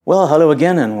Well, hello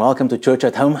again and welcome to Church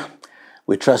at Home.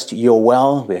 We trust you're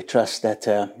well. We trust that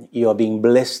you are being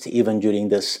blessed even during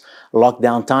this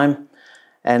lockdown time.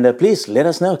 And please let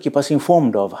us know, keep us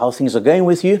informed of how things are going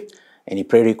with you. Any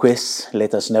prayer requests,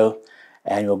 let us know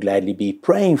and we'll gladly be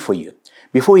praying for you.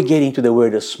 Before we get into the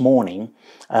word this morning,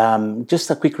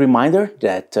 just a quick reminder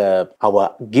that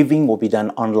our giving will be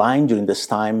done online during this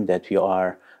time that we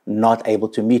are not able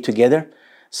to meet together.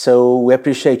 So we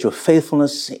appreciate your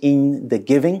faithfulness in the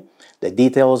giving. The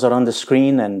details are on the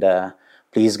screen and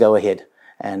please go ahead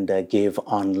and give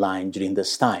online during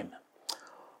this time.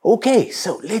 Okay,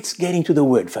 so let's get into the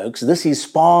word, folks. This is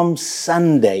Palm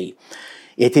Sunday.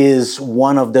 It is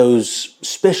one of those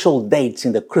special dates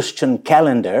in the Christian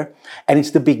calendar, and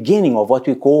it's the beginning of what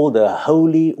we call the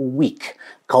Holy Week,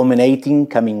 culminating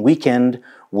coming weekend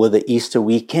with the Easter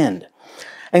weekend.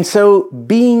 And so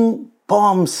being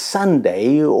Palm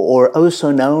Sunday, or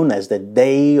also known as the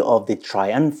day of the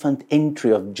triumphant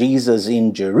entry of Jesus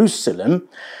in Jerusalem,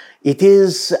 it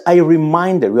is a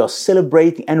reminder. We are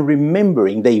celebrating and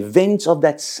remembering the events of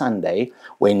that Sunday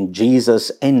when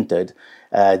Jesus entered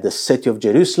the city of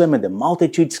Jerusalem and the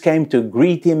multitudes came to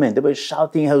greet him and they were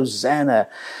shouting, Hosanna.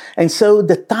 And so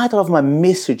the title of my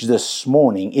message this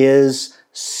morning is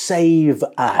Save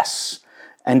Us.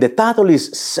 And the title is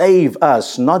Save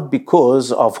Us, not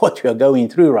because of what we are going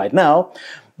through right now,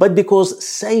 but because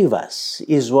save us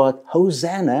is what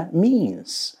Hosanna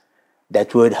means.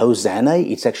 That word Hosanna,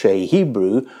 it's actually a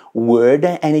Hebrew word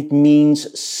and it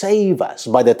means save us.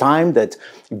 By the time that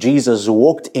Jesus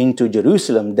walked into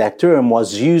Jerusalem, that term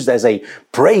was used as a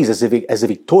praise, as a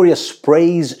victorious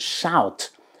praise shout.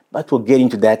 But we'll get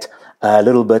into that a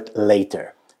little bit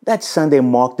later. That Sunday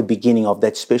marked the beginning of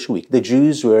that special week. The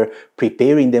Jews were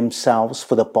preparing themselves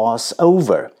for the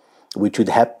Passover, which would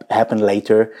happen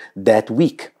later that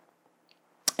week.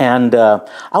 And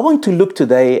I want to look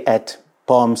today at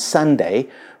Palm Sunday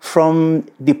from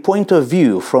the point of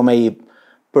view, from a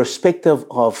perspective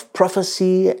of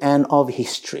prophecy and of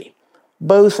history,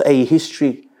 both a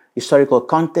historical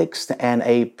context and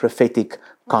a prophetic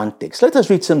context. Let us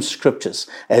read some scriptures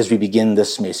as we begin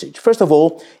this message. First of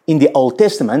all, in the Old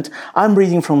Testament, I'm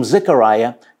reading from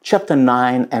Zechariah chapter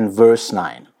 9 and verse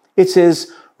 9. It says,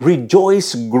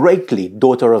 "Rejoice greatly,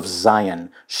 daughter of Zion.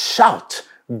 Shout,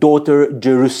 daughter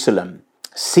Jerusalem.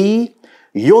 See,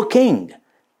 your king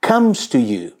comes to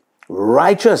you,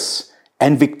 righteous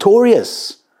and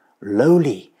victorious,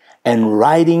 lowly and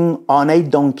riding on a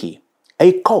donkey,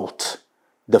 a colt,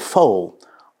 the foal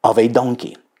of a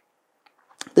donkey."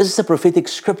 This is a prophetic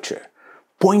scripture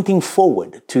pointing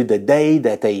forward to the day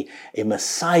that a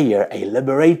Messiah, a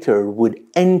liberator, would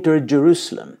enter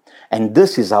Jerusalem. And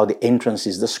this is how the entrance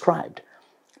is described.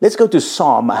 Let's go to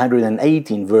Psalm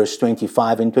 118, verse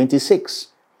 25 and 26.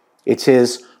 It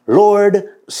says, "Lord,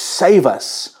 save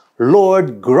us.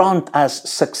 Lord, grant us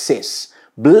success.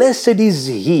 Blessed is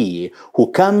he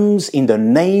who comes in the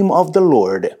name of the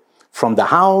Lord. From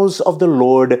the house of the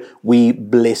Lord we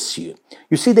bless you."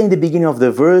 You see that in the beginning of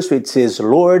the verse where it says,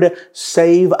 "Lord,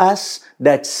 save us."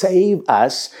 That "save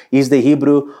us" is the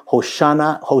Hebrew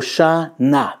Hoshana.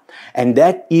 And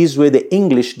that is where the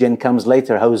English then comes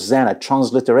later, Hosanna,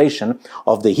 transliteration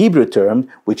of the Hebrew term,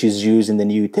 which is used in the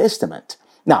New Testament.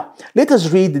 Now, let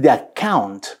us read the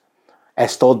account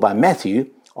as told by Matthew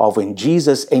of when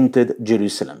Jesus entered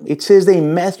Jerusalem. It says there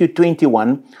in Matthew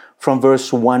 21 from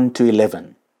verse 1 to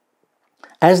 11.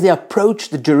 "As they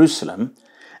approached Jerusalem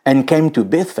and came to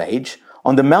Bethphage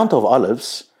on the Mount of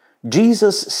Olives,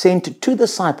 Jesus sent 2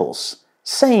 disciples,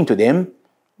 saying to them,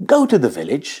 'Go to the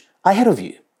village ahead of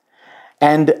you,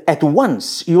 and at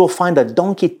once you will find a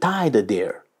donkey tied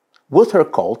there, with her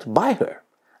colt by her.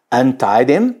 Untie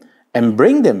them and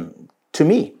bring them to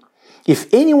me. If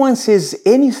anyone says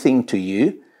anything to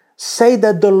you, say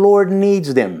that the Lord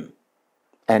needs them,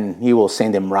 and he will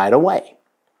send them right away.'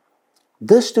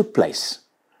 This took place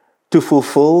to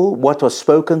fulfill what was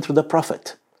spoken through the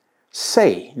prophet.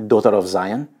 'Say, daughter of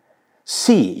Zion,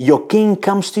 see, your king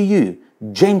comes to you,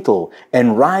 gentle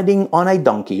and riding on a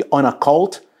donkey, on a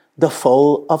colt, the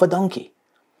foal of a donkey.'"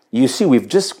 You see, we've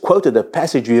just quoted a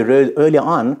passage we read earlier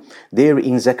on there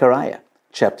in Zechariah,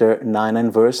 chapter 9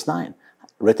 and verse 9,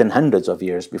 written hundreds of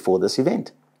years before this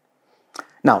event.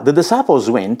 Now, the disciples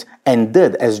went and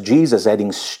did as Jesus had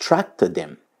instructed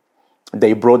them.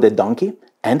 They brought the donkey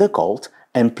and the colt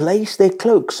and placed their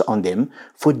cloaks on them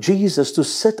for Jesus to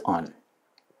sit on.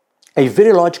 A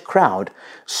very large crowd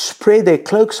spread their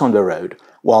cloaks on the road,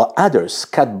 while others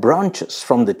cut branches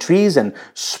from the trees and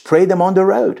spread them on the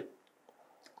road.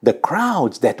 The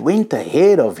crowds that went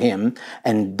ahead of him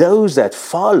and those that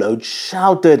followed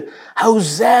shouted,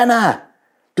 "Hosanna!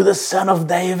 to the Son of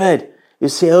David. You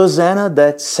see, Hosanna,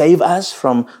 that save us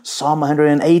from Psalm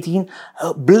 118.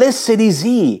 Blessed is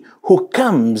he who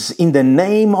comes in the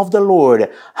name of the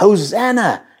Lord.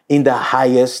 Hosanna in the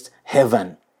highest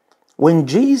heaven. When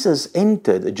Jesus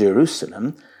entered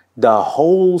Jerusalem, the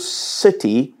whole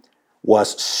city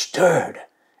was stirred.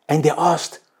 And they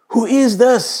asked, "Who is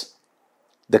this?"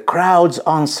 The crowds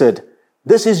answered,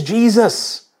 "This is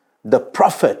Jesus, the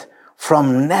prophet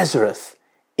from Nazareth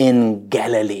in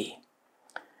Galilee."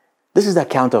 This is the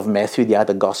account of Matthew. The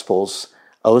other Gospels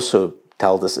also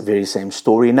tell this very same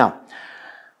story. Now,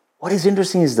 what is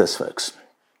interesting is this, folks.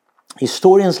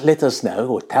 Historians let us know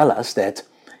or tell us that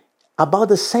about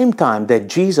the same time that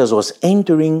Jesus was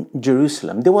entering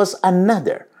Jerusalem, there was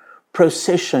another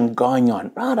procession going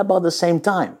on right about the same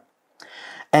time.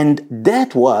 And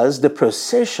that was the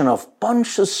procession of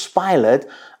Pontius Pilate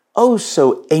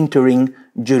also entering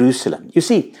Jerusalem. You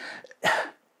see,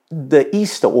 the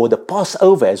Easter, or the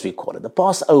Passover as we call it, the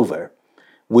Passover,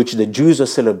 which the Jews are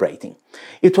celebrating,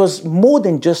 it was more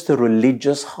than just a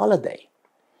religious holiday.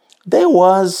 There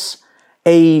was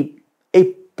a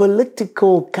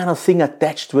political kind of thing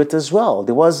attached to it as well.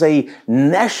 There was a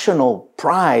national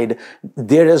pride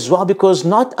there as well, because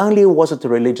not only was it a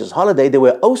religious holiday, they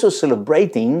were also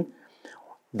celebrating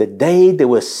the day they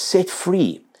were set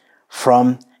free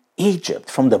from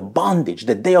Egypt, from the bondage,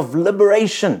 the day of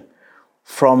liberation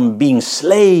from being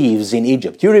slaves in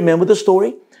Egypt. You remember the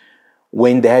story?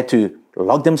 When they had to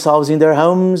lock themselves in their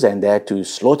homes and they had to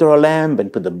slaughter a lamb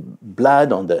and put the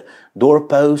blood on the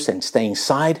doorpost and stay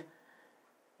inside.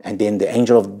 And then the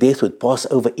angel of death would pass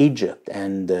over Egypt,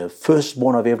 and the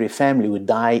firstborn of every family would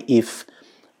die if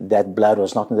that blood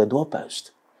was not on the doorpost.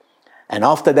 And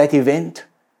after that event,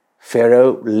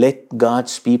 Pharaoh let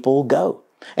God's people go.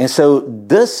 And so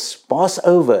this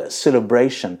Passover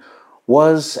celebration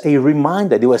was a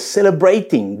reminder. They were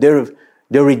celebrating their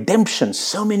redemption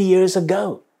so many years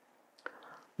ago.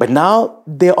 But now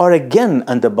they are again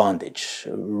under bondage.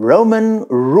 Roman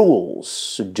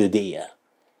rules Judea.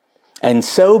 And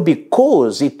so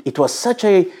because it was such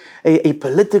a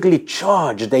politically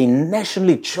charged, a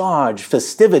nationally charged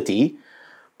festivity,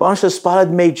 Pontius Pilate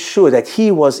made sure that he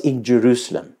was in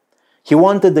Jerusalem. He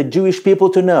wanted the Jewish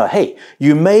people to know, hey,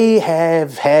 you may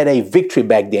have had a victory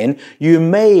back then, you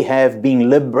may have been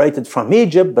liberated from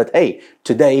Egypt, but hey,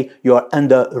 today you are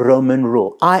under Roman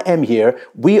rule. I am here,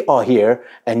 we are here,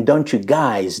 and don't you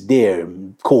guys dare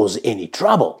cause any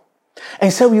trouble.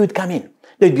 And so we would come in.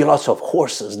 There'd be lots of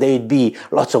horses, there'd be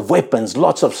lots of weapons,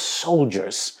 lots of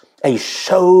soldiers, a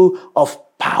show of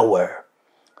power,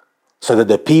 so that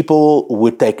the people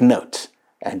would take note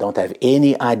and don't have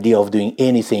any idea of doing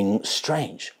anything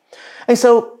strange. And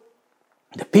so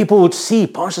the people would see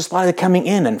Pontius Pilate coming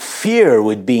in, and fear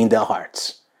would be in their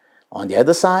hearts. On the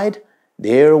other side,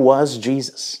 there was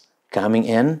Jesus coming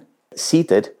in,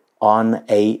 seated on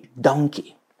a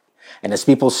donkey. And as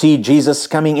people see Jesus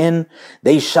coming in,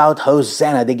 they shout,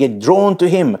 Hosanna. They get drawn to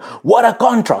him. What a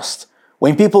contrast.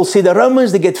 When people see the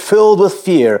Romans, they get filled with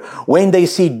fear. When they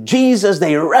see Jesus,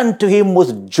 they run to him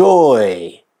with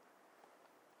joy.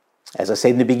 As I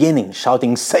said in the beginning,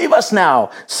 shouting, save us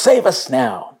now, save us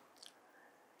now.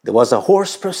 There was a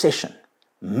horse procession,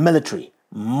 military,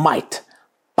 might,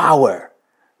 power.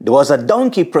 There was a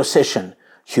donkey procession,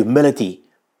 humility,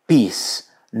 peace,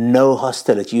 no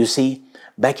hostility. You see,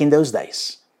 back in those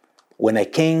days, when a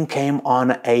king came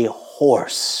on a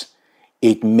horse,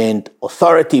 it meant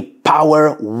authority,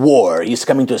 power, war. He's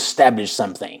coming to establish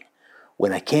something.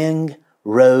 When a king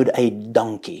rode a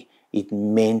donkey, it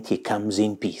meant he comes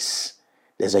in peace.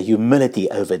 There's a humility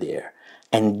over there.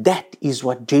 And that is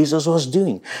what Jesus was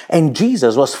doing. And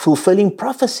Jesus was fulfilling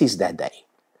prophecies that day.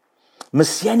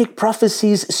 Messianic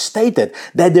prophecies stated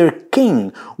that their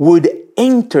king would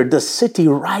enter the city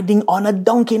riding on a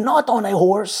donkey, not on a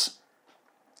horse.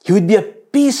 He would be a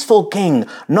peaceful king,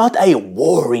 not a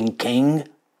warring king.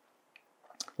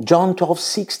 John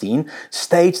 12:16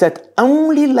 states that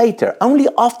only later, only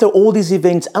after all these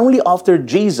events, only after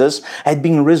Jesus had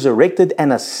been resurrected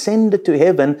and ascended to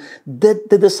heaven, did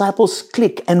the disciples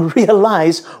click and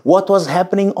realize what was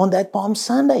happening on that Palm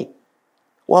Sunday.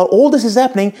 While all this is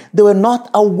happening, they were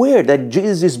not aware that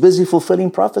Jesus is busy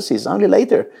fulfilling prophecies. Only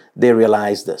later they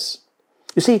realized this.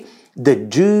 You see, the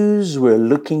Jews were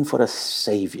looking for a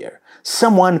savior,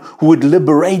 someone who would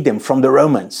liberate them from the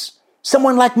Romans,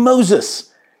 someone like Moses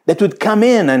that would come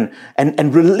in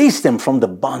and release them from the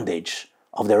bondage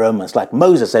of the Romans, like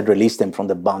Moses had released them from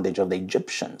the bondage of the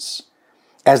Egyptians.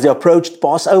 As they approached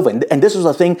Passover, and this was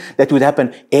a thing that would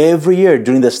happen every year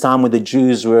during this time when the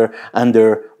Jews were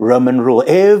under Roman rule.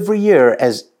 Every year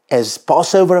as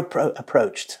Passover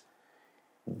approached,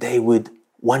 they would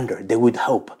wonder, they would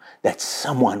hope that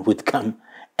someone would come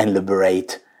and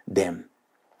liberate them.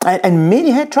 And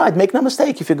many had tried. Make no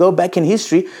mistake, if you go back in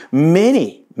history,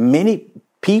 many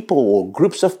people or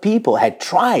groups of people had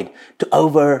tried to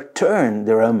overturn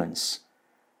the Romans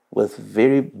with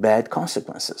very bad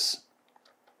consequences.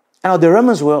 Now, the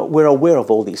Romans were aware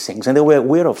of all these things, and they were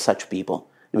aware of such people.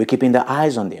 They were keeping their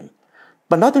eyes on them.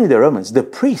 But not only the Romans, the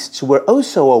priests were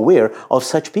also aware of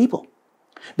such people.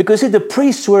 Because see, the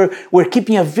priests were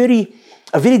keeping a very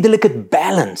delicate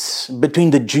balance between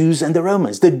the Jews and the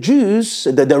Romans. The Jews,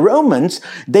 the Romans,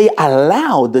 they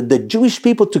allowed the Jewish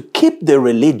people to keep their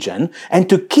religion and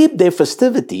to keep their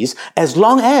festivities as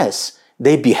long as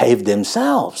they behaved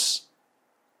themselves.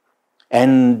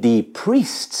 And the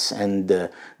priests and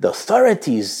the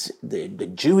authorities, the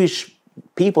Jewish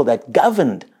people that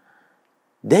governed,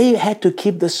 they had to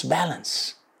keep this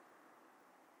balance.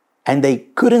 And they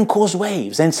couldn't cause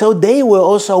waves. And so they were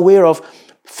also aware of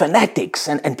fanatics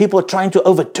and people trying to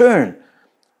overturn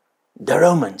the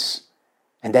Romans.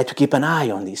 And they had to keep an eye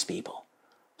on these people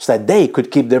so that they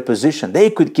could keep their position. They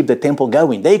could keep the temple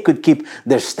going. They could keep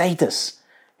their status.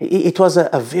 It was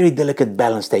a very delicate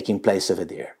balance taking place over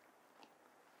there.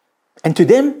 And to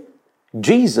them,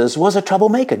 Jesus was a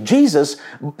troublemaker. Jesus,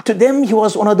 to them, he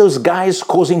was one of those guys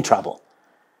causing trouble.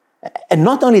 And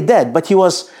not only that, but he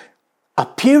was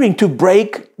appearing to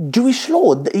break Jewish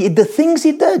law. The things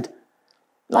he did,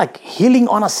 like healing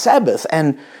on a Sabbath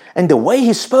and the way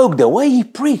he spoke, the way he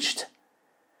preached.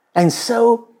 And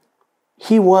so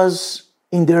he was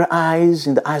in their eyes,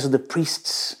 in the eyes of the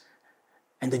priests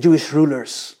and the Jewish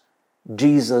rulers,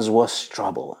 Jesus was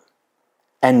trouble.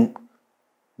 And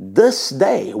this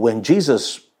day, when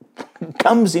Jesus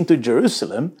comes into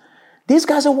Jerusalem, these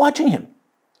guys are watching him.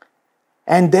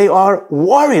 And they are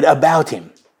worried about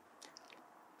him.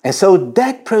 And so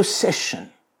that procession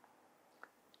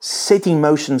set in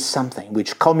motion something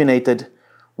which culminated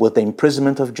with the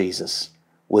imprisonment of Jesus,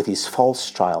 with his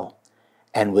false trial,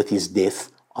 and with his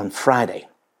death on Friday.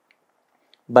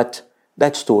 But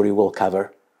that story we'll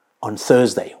cover on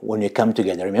Thursday when we come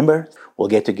together. Remember, we'll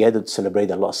get together to celebrate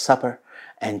the Last Supper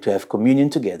and to have communion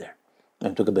together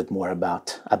and talk a bit more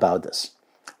about this.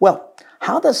 Well,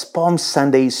 how does Palm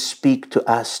Sunday speak to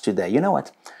us today? You know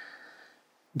what?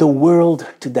 The world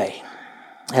today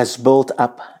has built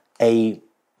up a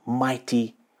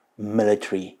mighty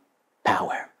military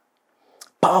power,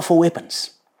 powerful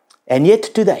weapons. And yet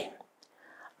today,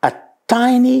 a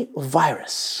tiny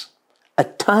virus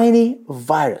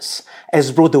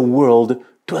has brought the world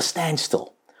to a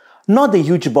standstill. Not the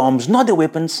huge bombs, not the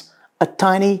weapons. A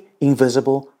tiny,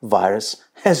 invisible virus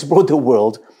has brought the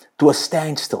world to a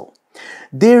standstill.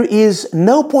 There is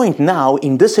no point now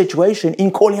in this situation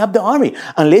in calling up the army,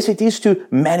 unless it is to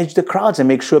manage the crowds and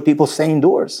make sure people stay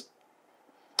indoors.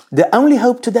 The only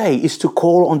hope today is to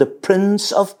call on the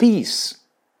Prince of Peace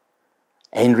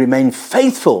and remain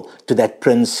faithful to that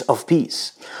Prince of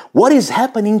Peace. What is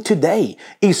happening today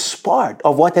is part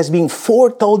of what has been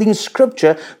foretold in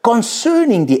Scripture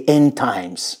concerning the end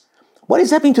times. What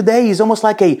is happening today is almost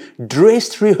like a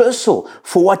dress rehearsal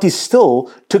for what is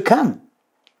still to come.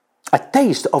 A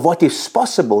taste of what is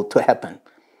possible to happen.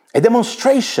 A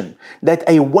demonstration that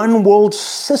a one world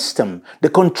system, the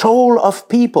control of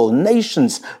people,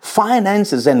 nations,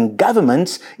 finances, and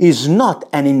governments is not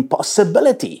an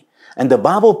impossibility. And the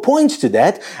Bible points to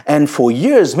that. And for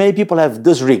years, many people have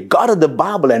disregarded the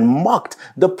Bible and mocked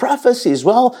the prophecies.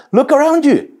 Well, look around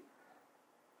you.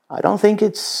 I don't think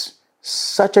it's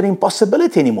such an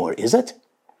impossibility anymore, is it?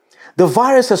 The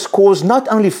virus has caused not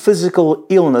only physical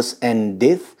illness and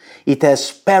death, it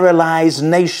has paralyzed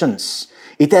nations.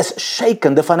 It has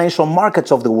shaken the financial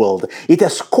markets of the world. It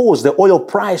has caused the oil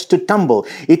price to tumble.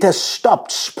 It has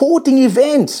stopped sporting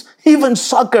events, even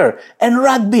soccer and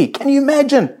rugby. Can you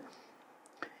imagine?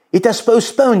 It has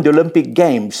postponed the Olympic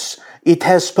Games. It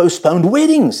has postponed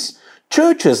weddings.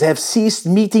 Churches have ceased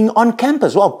meeting on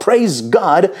campus. Well, praise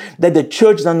God that the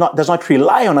church does not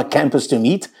rely on a campus to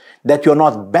meet, that you're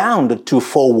not bound to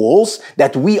four walls,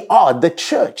 that we are the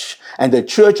church. And the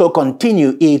church will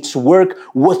continue its work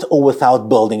with or without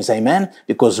buildings, amen?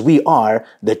 Because we are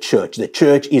the church. The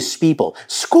church is people.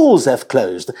 Schools have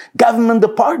closed. Government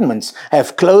departments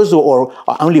have closed or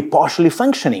are only partially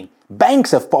functioning.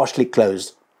 Banks have partially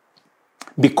closed.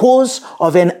 Because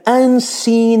of an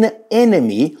unseen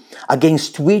enemy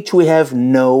against which we have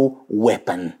no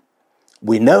weapon.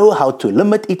 We know how to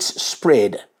limit its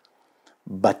spread,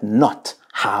 but not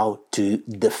how to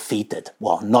defeat it.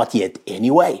 Well, not yet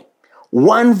anyway.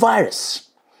 One virus,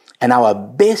 and our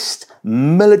best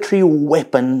military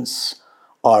weapons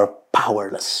are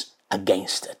powerless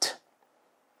against it.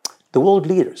 the world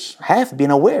leaders have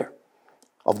been aware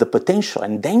of the potential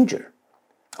and danger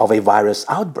of a virus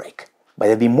outbreak, but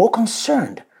they've been more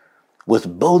concerned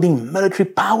with building military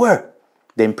power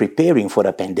than preparing for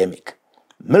a pandemic.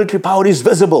 Military power is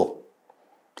visible.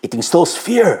 It instills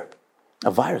fear.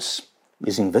 A virus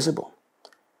is invisible.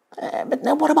 But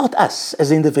now what about us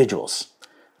as individuals?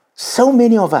 So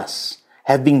many of us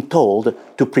have been told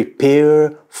to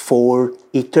prepare for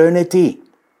eternity,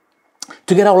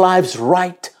 to get our lives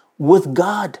right with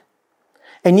God.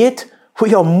 And yet,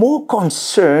 we are more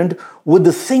concerned with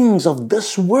the things of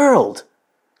this world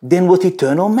than with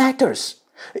eternal matters.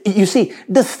 You see,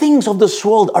 the things of this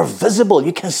world are visible.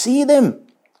 You can see them,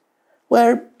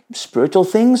 where spiritual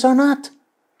things are not.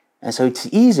 And so it's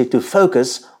easy to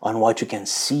focus on what you can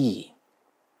see.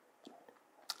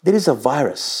 There is a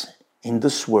virus in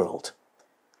this world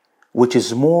which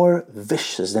is more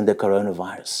vicious than the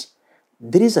coronavirus.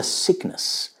 There is a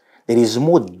sickness that is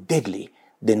more deadly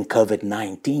than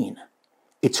COVID-19.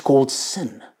 It's called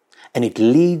sin, and it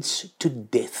leads to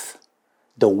death.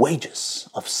 The wages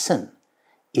of sin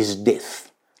is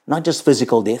death, not just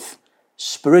physical death,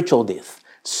 spiritual death,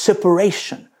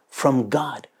 separation from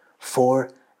God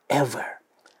forever.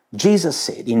 Jesus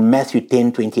said in Matthew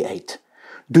 10:28,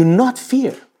 "Do not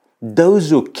fear those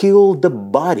who kill the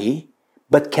body,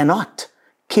 but cannot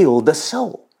kill the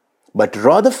soul, but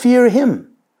rather fear him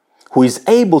who is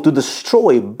able to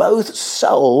destroy both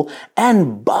soul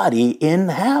and body in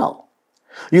hell."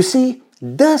 You see,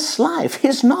 this life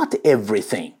is not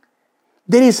everything.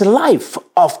 There is life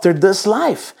after this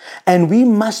life, and we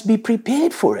must be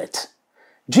prepared for it.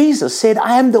 Jesus said,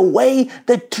 "I am the way,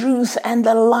 the truth, and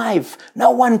the life.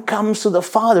 No one comes to the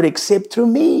Father except through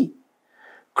me."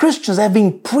 Christians have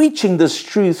been preaching this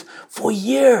truth for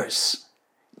years,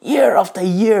 year after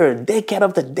year, decade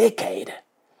after decade.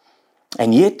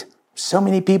 And yet, so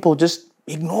many people just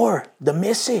ignore the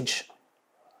message.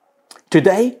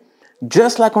 Today,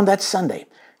 just like on that Sunday,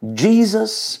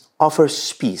 Jesus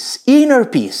offers peace, inner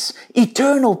peace,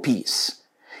 eternal peace.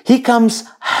 He comes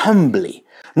humbly,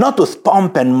 not with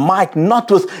pomp and might, not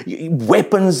with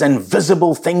weapons and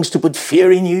visible things to put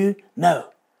fear in you. No,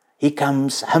 he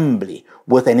comes humbly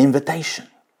with an invitation.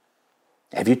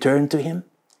 Have you turned to him?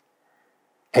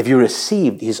 Have you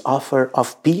received his offer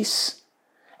of peace?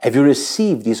 Have you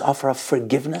received his offer of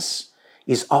forgiveness?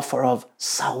 His offer of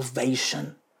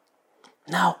salvation?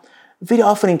 Now, very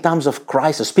often in times of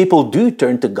crisis, people do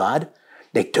turn to God.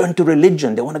 They turn to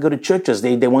religion. They want to go to churches.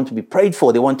 They want to be prayed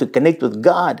for. They want to connect with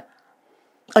God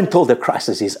until the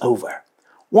crisis is over.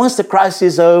 Once the crisis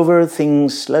is over,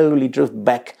 things slowly drift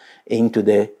back into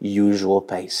their usual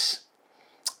pace.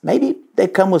 Maybe they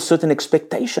come with certain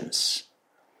expectations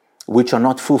which are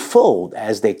not fulfilled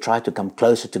as they try to come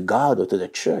closer to God or to the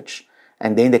church,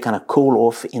 and then they kind of cool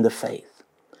off in the faith.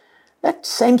 That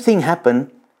same thing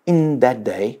happened in that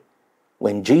day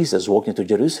when Jesus walked into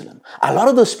Jerusalem. A lot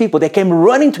of those people, they came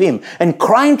running to him and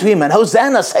crying to him and,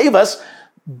 "Hosanna, save us!"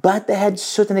 But they had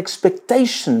certain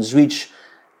expectations which,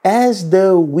 as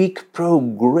the week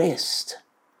progressed,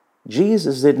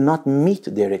 Jesus did not meet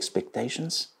their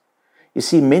expectations. You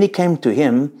see, many came to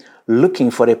him looking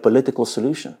for a political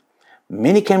solution.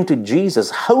 Many came to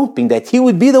Jesus hoping that he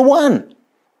would be the one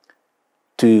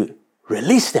to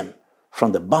release them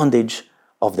from the bondage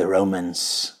of the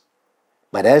Romans.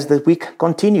 But as the week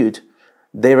continued,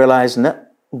 they realized, no,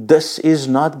 this is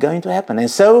not going to happen. And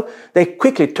so they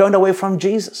quickly turned away from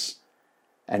Jesus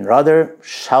and rather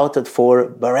shouted for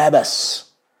Barabbas,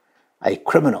 a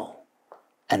criminal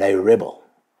and a rebel.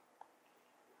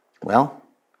 Well,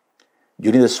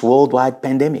 during this worldwide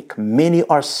pandemic, many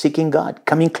are seeking God,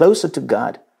 coming closer to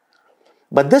God.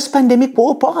 But this pandemic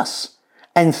will pass,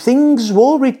 and things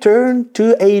will return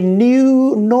to a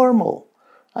new normal.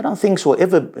 I don't think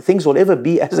things will ever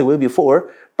be as they were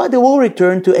before, but they will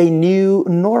return to a new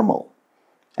normal,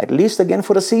 at least again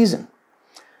for the season.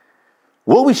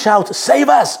 Will we shout, "Save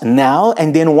us!" now,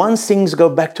 and then once things go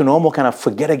back to normal, kind of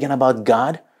forget again about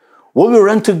God? Will we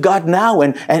run to God now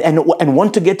and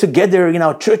want to get together in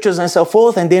our churches and so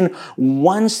forth? And then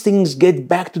once things get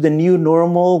back to the new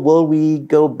normal, will we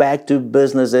go back to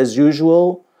business as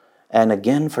usual and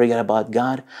again forget about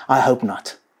God? I hope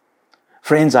not.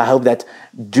 Friends, I hope that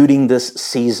during this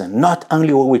season, not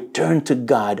only will we turn to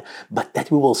God, but that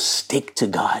we will stick to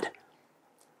God.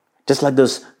 Just like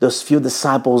those few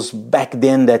disciples back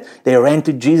then that they ran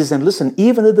to Jesus. And listen,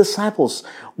 even the disciples,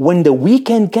 when the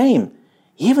weekend came,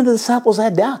 even the disciples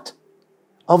had doubt.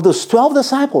 Of those 12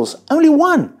 disciples, only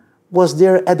one was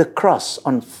there at the cross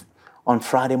on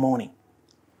Friday morning.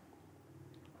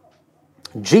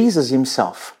 Jesus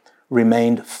himself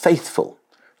remained faithful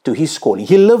to his calling.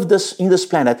 He lived in this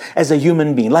planet as a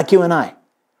human being, like you and I.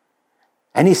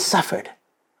 And he suffered.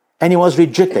 And he was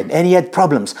rejected. And he had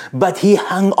problems. But he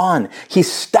hung on. He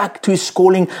stuck to his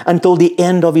calling until the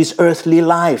end of his earthly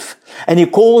life. And he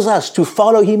calls us to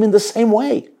follow him in the same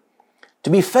way. To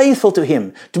be faithful to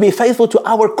him. To be faithful to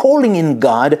our calling in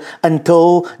God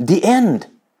until the end.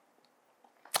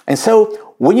 And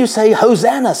so, when you say,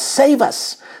 Hosanna, save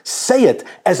us, say it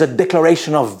as a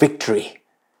declaration of victory.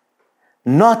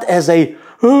 Not as I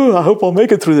hope I'll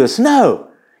make it through this. No.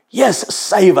 Yes,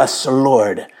 save us,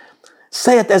 Lord.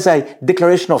 Say it as a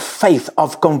declaration of faith,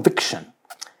 of conviction.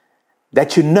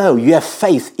 That you know you have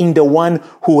faith in the one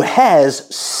who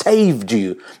has saved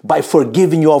you by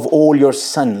forgiving you of all your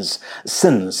sins.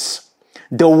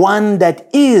 The one that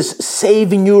is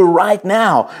saving you right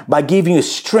now by giving you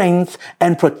strength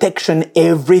and protection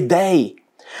every day.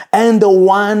 And the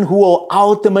one who will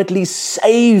ultimately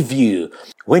save you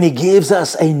when he gives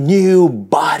us a new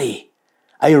body.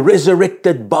 A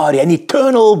resurrected body, an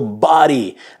eternal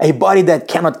body, a body that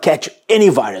cannot catch any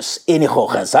virus, any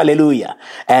hojas, hallelujah.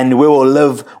 And we will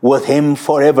live with him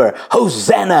forever.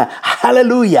 Hosanna,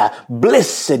 hallelujah.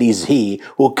 Blessed is he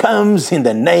who comes in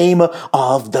the name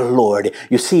of the Lord.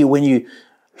 You see, when you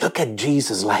look at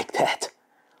Jesus like that,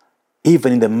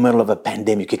 even in the middle of a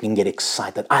pandemic, you can get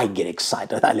excited. I get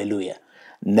excited, hallelujah,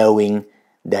 knowing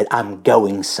that I'm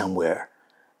going somewhere.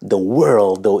 The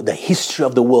world, the history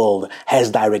of the world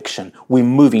has direction. We're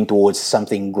moving towards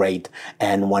something great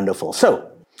and wonderful.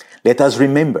 So, let us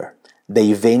remember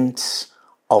the events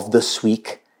of this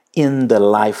week in the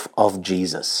life of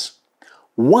Jesus.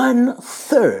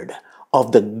 1/3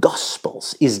 of the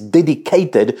Gospels is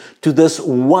dedicated to this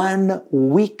 1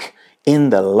 week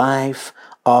in the life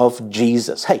of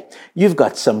Jesus. Hey, you've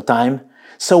got some time.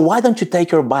 So why don't you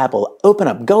take your Bible, open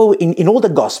up, go in all the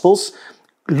Gospels,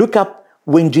 look up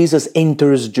when Jesus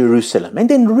enters Jerusalem, and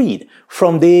then read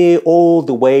from there all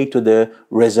the way to the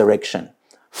resurrection.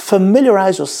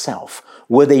 Familiarize yourself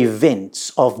with the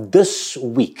events of this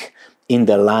week in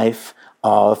the life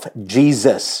of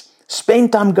Jesus.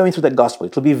 Spend time going through the gospel.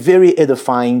 It will be very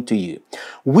edifying to you.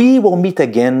 We will meet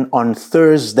again on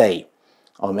Thursday,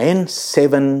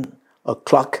 7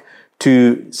 o'clock,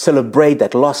 to celebrate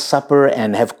that Last Supper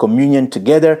and have communion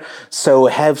together. So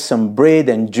have some bread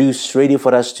and juice ready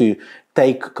for us to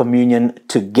take communion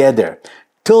together.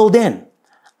 Till then,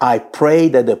 I pray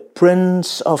that the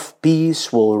Prince of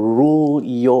Peace will rule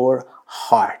your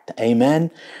heart.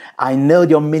 Amen. I know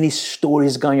there are many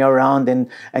stories going around and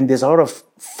there's a lot of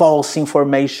false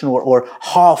information or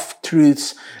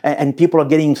half-truths and people are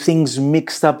getting things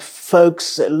mixed up.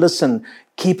 Folks, listen,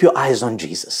 keep your eyes on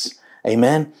Jesus.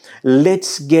 Amen.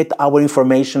 Let's get our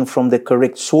information from the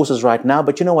correct sources right now.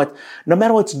 But you know what? No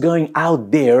matter what's going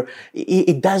out there,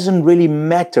 it doesn't really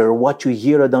matter what you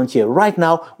hear or don't hear. Right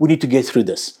now, we need to get through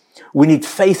this. We need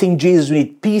faith in Jesus. We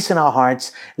need peace in our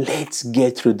hearts. Let's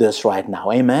get through this right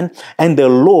now. Amen. And the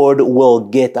Lord will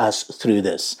get us through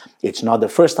this. It's not the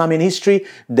first time in history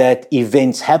that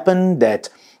events happen that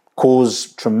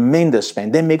cause tremendous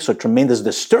pandemics or tremendous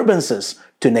disturbances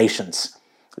to nations.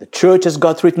 The church has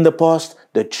got through it in the past.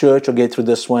 The church will get through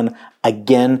this one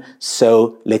again.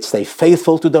 So let's stay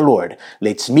faithful to the Lord.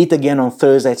 Let's meet again on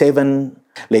Thursday at 7.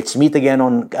 Let's meet again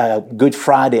on Good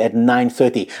Friday at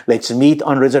 9:30. Let's meet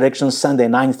on Resurrection Sunday,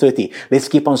 9:30. Let's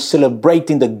keep on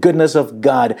celebrating the goodness of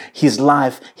God, His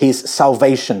life, His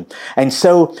salvation. And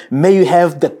so may you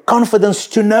have the confidence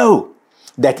to know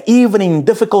that even in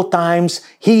difficult times,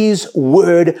 His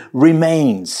word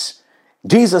remains.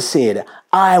 Jesus said,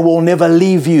 I will never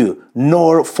leave you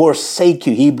nor forsake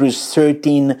you. Hebrews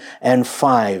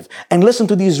 13:5. And listen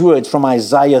to these words from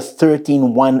Isaiah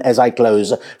 13:1 as I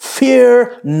close.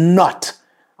 Fear not.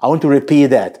 I want to repeat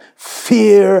that.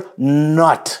 Fear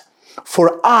not.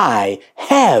 For I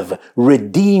have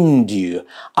redeemed you.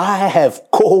 I have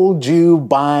called you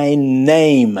by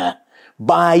name.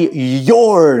 By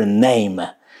your name.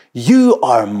 You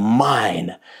are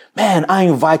mine. Man, I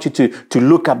invite you to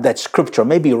look up that scripture,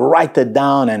 maybe write it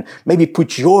down and maybe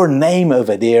put your name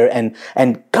over there and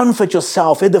comfort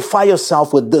yourself, edify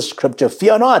yourself with this scripture.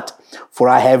 Fear not, for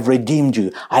I have redeemed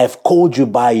you. I have called you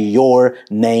by your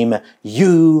name.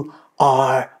 You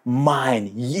are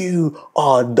mine. You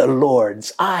are the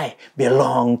Lord's. I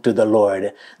belong to the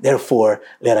Lord. Therefore,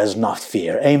 let us not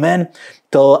fear. Amen.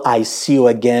 Till I see you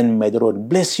again, may the Lord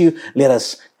bless you. Let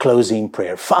us close in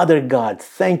prayer. Father God,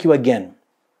 thank you again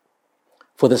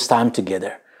for this time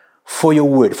together, for your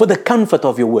word, for the comfort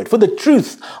of your word, for the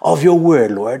truth of your word,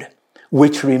 Lord,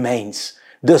 which remains.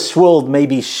 This world may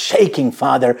be shaking,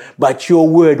 Father, but your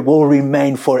word will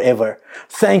remain forever.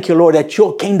 Thank you, Lord, that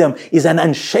your kingdom is an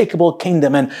unshakable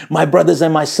kingdom. And my brothers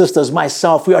and my sisters,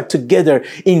 myself, we are together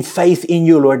in faith in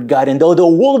you, Lord God. And though the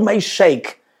world may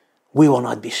shake, we will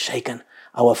not be shaken.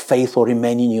 Our faith will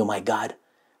remain in you, my God.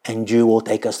 And you will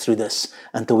take us through this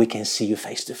until we can see you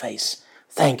face to face.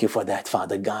 Thank you for that,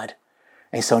 Father God.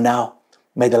 And so now,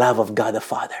 may the love of God the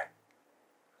Father,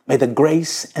 may the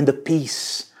grace and the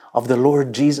peace of the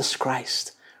Lord Jesus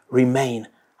Christ remain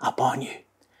upon you.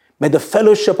 May the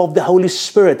fellowship of the Holy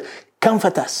Spirit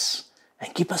comfort us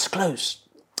and keep us close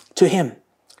to Him,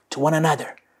 to one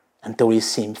another, until we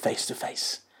see Him face to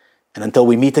face. And until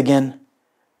we meet again,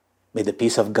 may the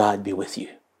peace of God be with you.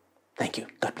 Thank you.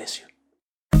 God bless you.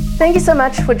 Thank you so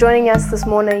much for joining us this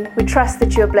morning. We trust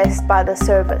that you are blessed by this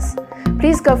service.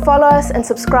 Please go follow us and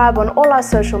subscribe on all our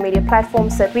social media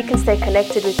platforms so that we can stay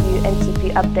connected with you and keep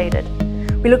you updated.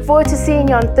 We look forward to seeing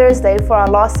you on Thursday for our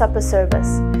Last Supper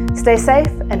service. Stay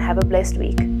safe and have a blessed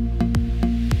week.